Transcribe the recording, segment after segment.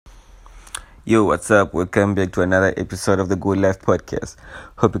Yo, what's up? Welcome back to another episode of the Good Life Podcast.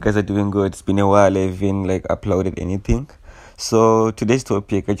 Hope you guys are doing good. It's been a while I haven't uploaded anything. So today's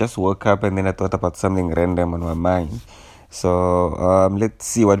topic, I just woke up and then I thought about something random on my mind. So let's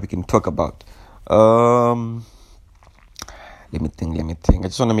see what we can talk about. Let me think. I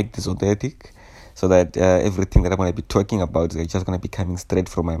just want to make this authentic so that everything that I'm going to be talking about is just going to be coming straight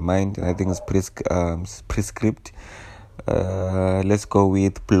from my mind. And I think it's prescript. Let's go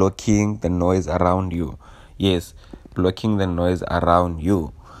with blocking the noise around you. Yes, blocking the noise around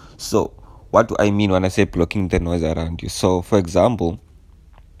you. So, what do I mean when I say blocking the noise around you? So, for example,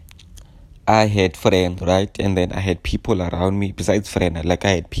 I had friends, right? And then I had people around me, besides friends, I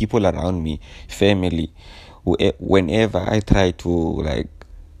had people around me, family. Whenever I try to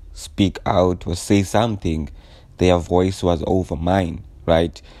speak out or say something, their voice was over mine,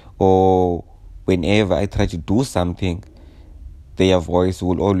 right? Or whenever I try to do something, their voice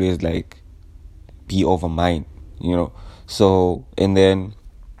will always be over mine, So, and then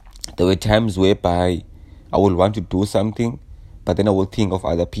there were times whereby I will want to do something, but then I will think of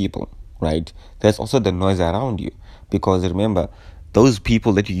other people, right? There's also the noise around you, because remember, those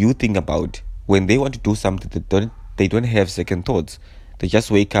people that you think about, when they want to do something, they don't have second thoughts. They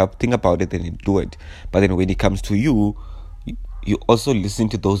just wake up, think about it, and they do it. But then when it comes to you, you also listen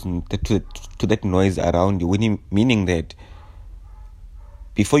to to that noise around you, meaning that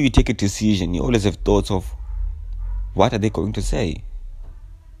before you take a decision, you always have thoughts of what are they going to say?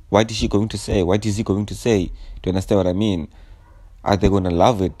 What is she going to say? What is he going to say? Do you understand what I mean? Are they going to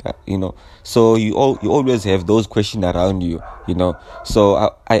love it? So you always have those questions around you,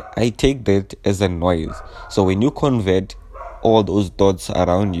 So I take that as a noise. So when you convert all those thoughts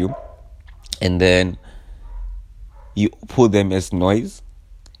around you and then you put them as noise,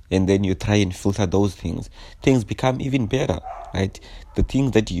 and then you try and filter those things become even better, right? The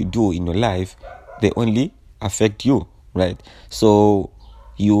things that you do in your life, they only affect you, right? So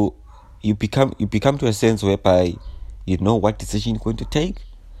you become to a sense whereby you know what decision you're going to take.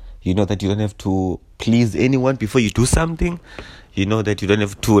 You know that you don't have to please anyone before you do something. You know that you don't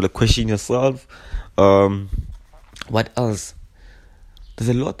have to question yourself. What else? There's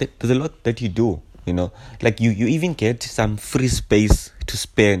a lot that you do. You even get some free space to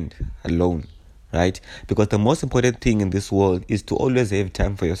spend alone, right? Because the most important thing in this world is to always have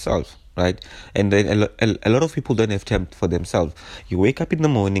time for yourself, right? And then a lot of people don't have time for themselves. You wake up in the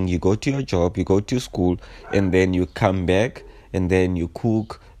morning, you go to your job, you go to school, and then you come back, and then you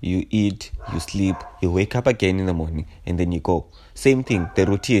cook, you eat, you sleep, you wake up again in the morning, and then you go. Same thing, the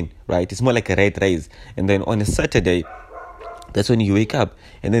routine, right? It's more like a rat race. And then on a Saturday, that's when you wake up,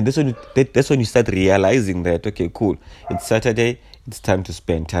 and then that's when you start realizing that, okay, cool, it's Saturday, it's time to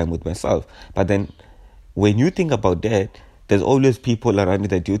spend time with myself. But then when you think about that, there's always people around you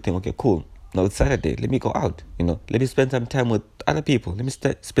that you think, okay, cool, now it's Saturday, let me go out, let me spend some time with other people, let me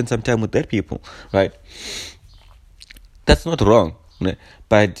spend some time with their people, right? That's not wrong,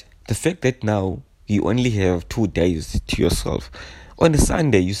 but the fact that now you only have 2 days to yourself. On a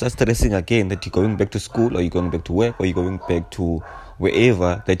Sunday, you start stressing again that you're going back to school, or you're going back to work, or you're going back to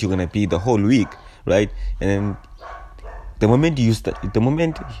wherever that you're going to be the whole week, right? And then the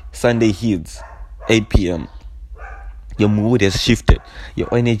moment Sunday hits 8 p.m., your mood has shifted,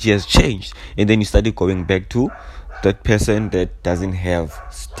 your energy has changed, and then you started going back to that person that doesn't have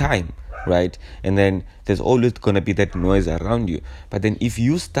time, right? And then there's always going to be that noise around you. But then if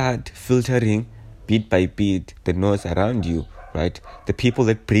you start filtering bit by bit the noise around you, right? The people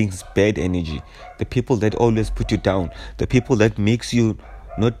that brings bad energy, the people that always put you down, the people that makes you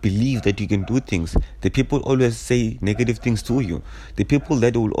not believe that you can do things, the people always say negative things to you, the people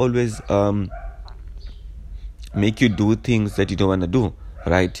that will always make you do things that you don't want to do,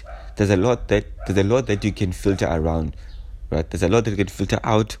 right? There's a lot that you can filter around, right? There's a lot that you can filter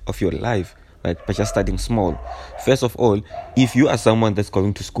out of your life, right? By just starting small. First of all, if you are someone that's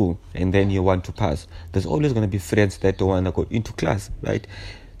going to school and then you want to pass, there's always going to be friends that don't want to go into class, right?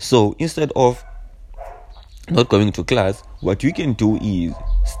 So instead of not going to class, what you can do is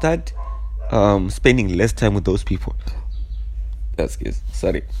start spending less time with those people.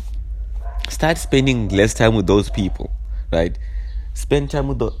 Start spending less time with those people, right? Spend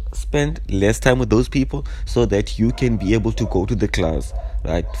less time with those people, so that you can be able to go to the class,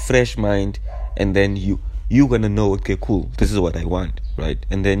 right? Fresh mind, and then you're gonna know, okay, cool, this is what I want, right?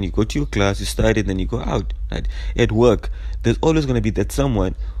 And then you go to your class, you study, then you go out, right? At work, there's always gonna be that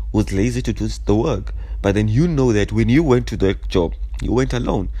someone who's lazy to do the work, but then you know that when you went to the job, you went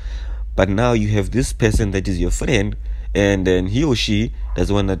alone. But now you have this person that is your friend, and then he or she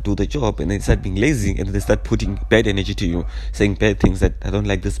doesn't want to do the job, and they start being lazy, and they start putting bad energy to you, saying bad things, that I don't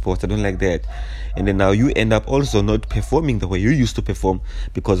like this sport, I don't like that, and then now you end up also not performing the way you used to perform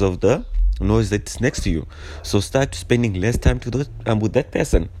because of the noise that's next to you. So start spending less time with that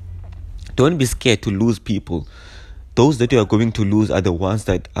person. Don't be scared to lose people. Those that you are going to lose are the ones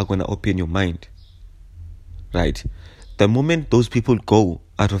that are going to open your mind, right? The moment those people go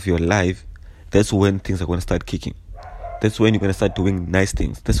out of your life, that's when things are going to start kicking. That's when you're going to start doing nice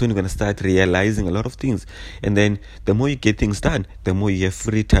things. That's when you're going to start realizing a lot of things. And then the more you get things done, the more you have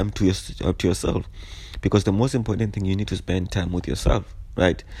free time to yourself. Because the most important thing, you need to spend time with yourself,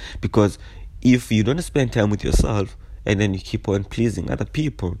 right? Because if you don't spend time with yourself and then you keep on pleasing other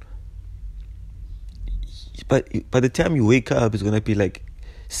people, but by the time you wake up, it's going to be like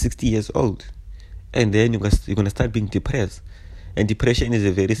 60 years old. And then you're going to start being depressed. And depression is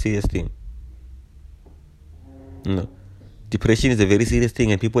a very serious thing. No. Depression is a very serious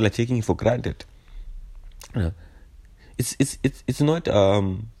thing, and people are taking it for granted. It's not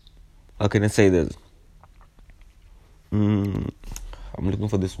how can I say this? I'm looking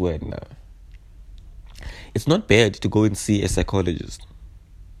for this word now. It's not bad to go and see a psychologist.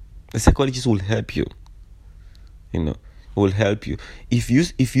 A psychologist will help you. Will help you. If you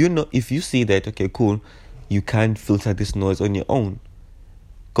see that, okay, cool, you can't filter this noise on your own,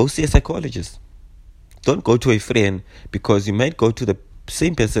 go see a psychologist. Don't go to a friend, because you might go to the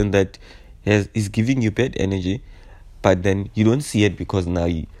same person that is giving you bad energy, but then you don't see it because now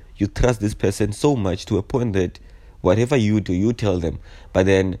you trust this person so much to a point that whatever you do, you tell them. But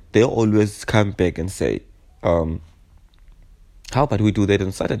then they always come back and say, how about we do that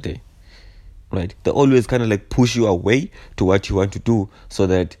on Saturday? Right? They always kind of like push you away to what you want to do so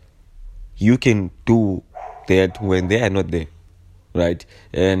that you can do that when they are not there. Right?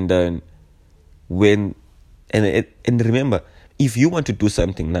 And and remember, if you want to do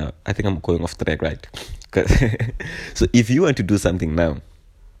something now, I think I'm going off track, right? So if you want to do something now,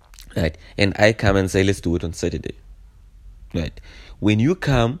 right, and I come and say, let's do it on Saturday, right? When you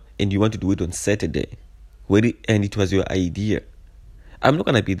come and you want to do it on Saturday, and it was your idea, I'm not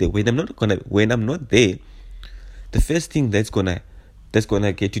gonna be there. When I'm not there, the first thing that's gonna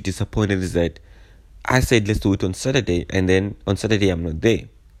get you disappointed is that I said let's do it on Saturday, and then on Saturday I'm not there,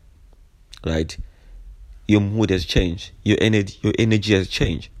 right? Your mood has changed. Your energy has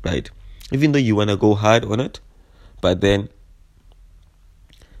changed, right? Even though you want to go hard on it, but then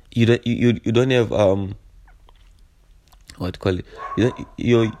you don't have what to call it?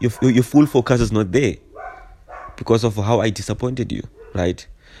 Your full focus is not there because of how I disappointed you, right?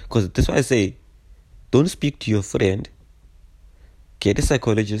 Because that's why I say, don't speak to your friend. Get a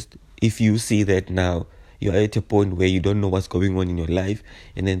psychologist if you see that now you're at a point where you don't know what's going on in your life,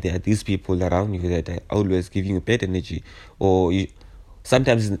 and then there are these people around you that are always giving you bad energy, or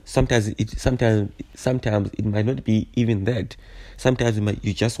sometimes it might not be even that. Sometimes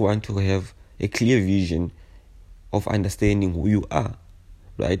you just want to have a clear vision of understanding who you are,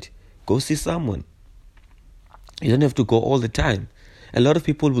 right? Go see someone. You don't have to go all the time. A lot of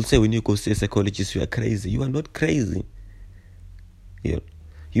people will say when you go see a psychologist, you are crazy. You are not crazy.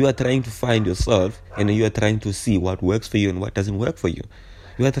 You are trying to find yourself, and you are trying to see what works for you and what doesn't work for you.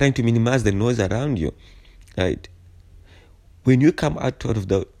 You are trying to minimize the noise around you, right? When you come out of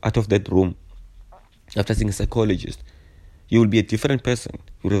that room after seeing a psychologist, you will be a different person.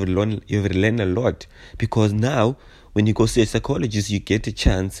 You will learn a lot, because now when you go see a psychologist, you get a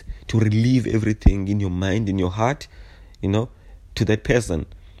chance to relieve everything in your mind, in your heart, to that person,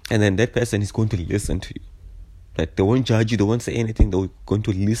 and then that person is going to listen to you. Right? They won't judge you, they won't say anything, they're going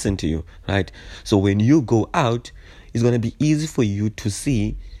to listen to you, right? So when you go out, it's going to be easy for you to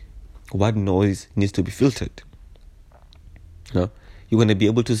see what noise needs to be filtered. You're going to be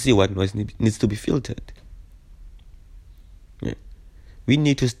able to see what noise needs to be filtered. Yeah. We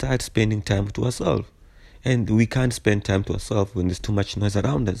need to start spending time to ourselves, and we can't spend time to ourselves when there's too much noise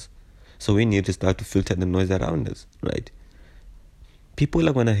around us. So we need to start to filter the noise around us, right? People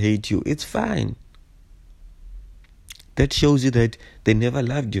are going to hate you. It's fine. That shows you that they never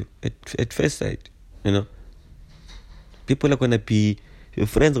loved you at first sight. People are going to be, your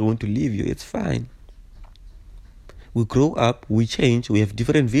friends are going to leave you. It's fine. We grow up, we change, we have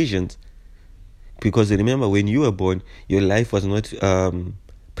different visions. Because remember, when you were born, your life was not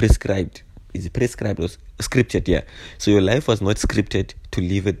prescribed. Is it prescribed or scripted? Yeah. So your life was not scripted to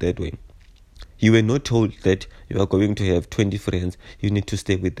live it that way. You were not told that you are going to have 20 friends. You need to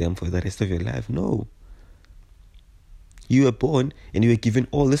stay with them for the rest of your life. No. You were born and you were given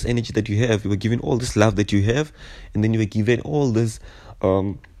all this energy that you have. You were given all this love that you have. And then you were given all this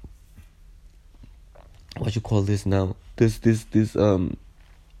what you call this now?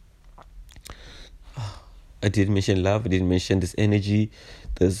 I didn't mention love. I didn't mention this energy.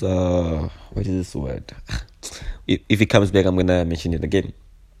 There's what is this word? If it comes back, I'm gonna mention it again.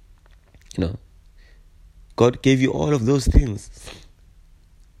 God gave you all of those things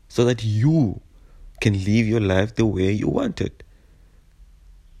so that you can live your life the way you want it.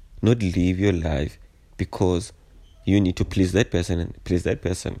 Not live your life because you need to please that person and please that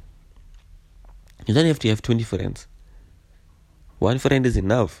person. You don't have to have 20 friends. One friend is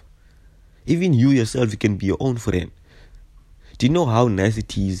enough. Even you yourself, you can be your own friend. Do you know how nice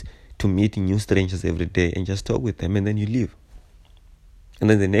it is to meet new strangers every day and just talk with them and then you leave? And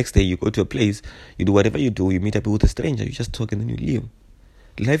then the next day you go to a place, you do whatever you do, you meet up with a stranger, you just talk and then you leave.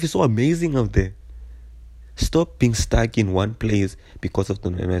 Life is so amazing out there. Stop being stuck in one place because of the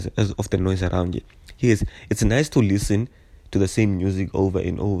noise around you. Yes, it's nice to listen to the same music over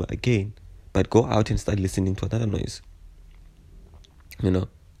and over again, but go out and start listening to another noise. And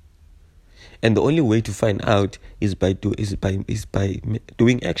the only way to find out is by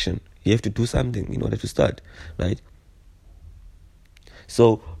doing action. You have to do something in order to start, right?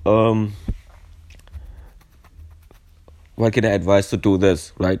 So, what can I advise to do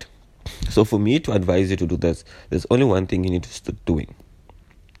this, right? So for me to advise you to do this, there's only one thing you need to start doing.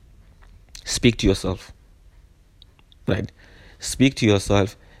 Speak to yourself, right? Speak to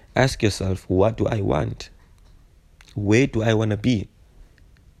yourself. Ask yourself, what do I want? Where do I want to be?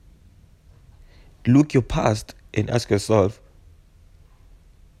 Look your past and ask yourself,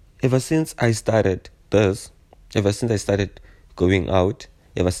 ever since I started this, ever since I started going out,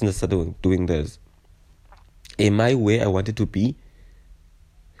 ever since I started doing this, am I where I wanted to be?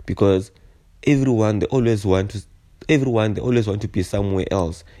 Because everyone they always want to be somewhere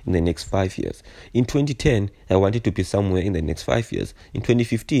else in the next 5 years. In 2010, I wanted to be somewhere in the next 5 years. In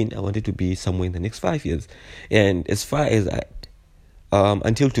 2015, I wanted to be somewhere in the next 5 years. And as far as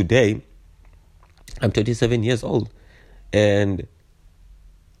until today, I'm 27 years old, and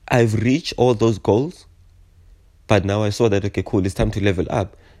I've reached all those goals. But now I saw that, okay, cool, it's time to level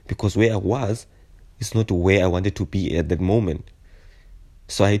up, because where I was is not where I wanted to be at that moment.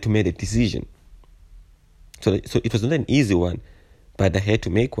 So I had to make a decision. So it was not an easy one, but I had to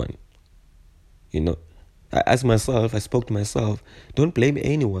make one. I spoke to myself, don't blame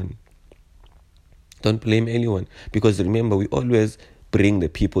anyone. Don't blame anyone. Because remember, we always bring the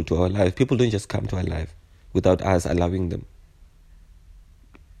people to our life. People don't just come to our life without us allowing them.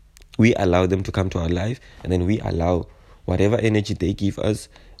 We allow them to come to our life, and then we allow whatever energy they give us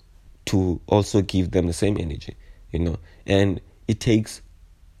to also give them the same energy, And it takes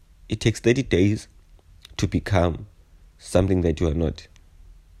 30 days to become something that you are not,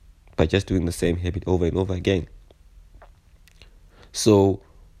 by just doing the same habit over and over again. So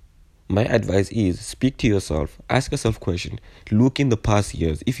my advice is, speak to yourself, ask yourself questions, look in the past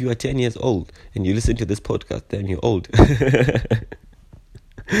years. If you are 10 years old and you listen to this podcast, then you're old.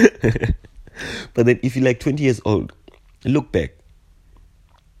 But then if you're like 20 years old, look back.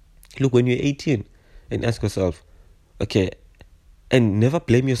 Look when you're 18 and ask yourself, okay, and never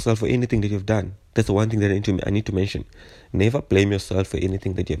blame yourself for anything that you've done. That's the one thing that I need to mention. Never blame yourself for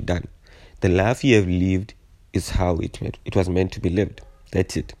anything that you've done. The life you have lived is how it was meant to be lived.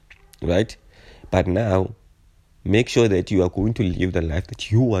 That's it, right? But now, make sure that you are going to live the life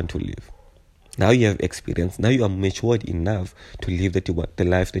that you want to live. Now you have experience. Now you are matured enough to live the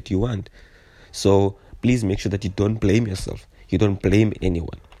life that you want. So please make sure that you don't blame yourself. You don't blame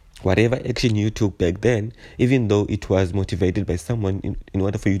anyone. Whatever action you took back then, even though it was motivated by someone in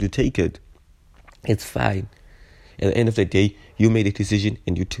order for you to take it, it's fine. At the end of the day, you made a decision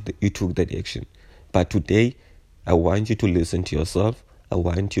and you took that action. But today, I want you to listen to yourself. I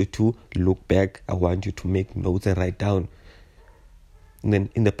want you to look back. I want you to make notes and write down. And then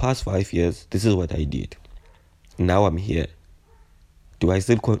in the past 5 years, this is what I did. Now I'm here. Do I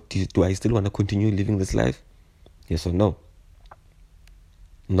still want to continue living this life? Yes or no?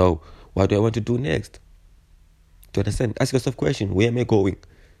 No. What do I want to do next? Do you understand? Ask yourself a question. Where am I going?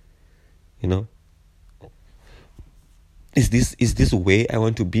 Is this where I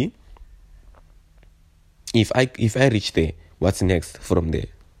want to be? If I reach there, what's next from there?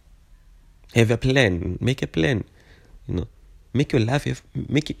 Have a plan. Make a plan. Make your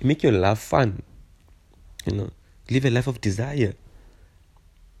life fun. Live a life of desire.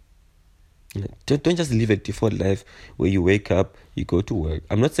 Don't just live a default life where you wake up, you go to work.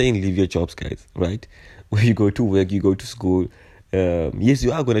 I'm not saying leave your jobs, guys, right? Where you go to work, you go to school. Yes,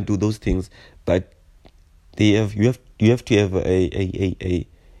 you are going to do those things, but you have to have a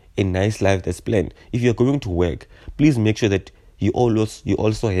nice life that's planned. If you're going to work, please make sure that you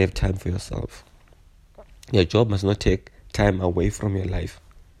also have time for yourself. Your job must not take time away from your life.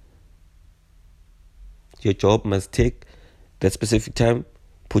 Your job must take that specific time,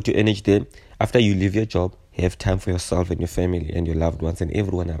 put your energy there. After you leave your job, have time for yourself and your family and your loved ones and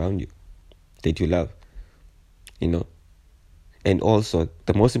everyone around you that you love. And also,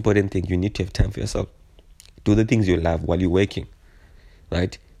 the most important thing, you need to have time for yourself. Do the things you love while you're working,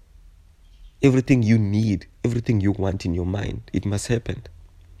 right? Everything you need, everything you want in your mind, it must happen.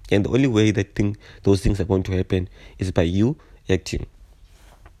 And the only way that those things are going to happen is by you acting,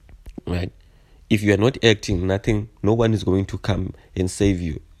 right? If you are not acting, no one is going to come and save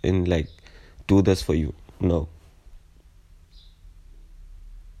you and do this for you. No.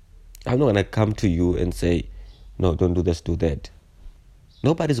 I'm not going to come to you and say, no, don't do this, do that.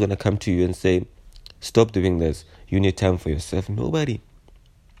 Nobody's going to come to you and say, stop doing this. You need time for yourself. Nobody.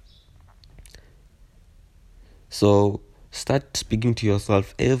 So start speaking to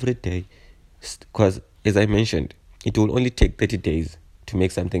yourself every day, because as I mentioned, it will only take 30 days to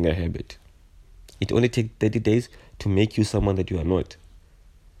make something a habit. It only takes 30 days to make you someone that you are not.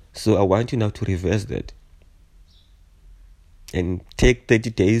 So I want you now to reverse that and take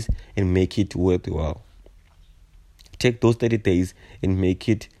 30 days and make it worthwhile. Take those 30 days and make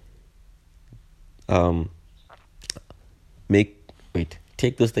it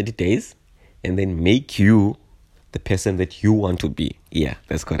take those 30 days and then make you the person that you want to be. Yeah,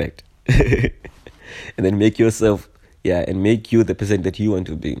 that's correct. And then make yourself, and make you the person that you want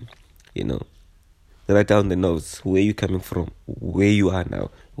to be. Write down the notes, where you're coming from, where you are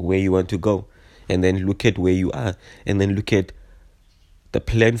now, where you want to go, and then look at where you are, and then look at the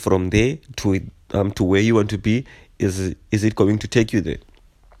plan from there to where you want to be. Is it going to take you there?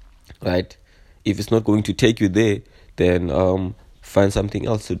 Right? If it's not going to take you there, then find something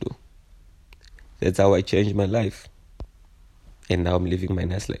else to do. That's how I changed my life. And now I'm living my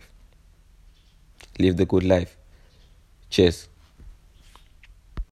nice life. Live the good life. Cheers.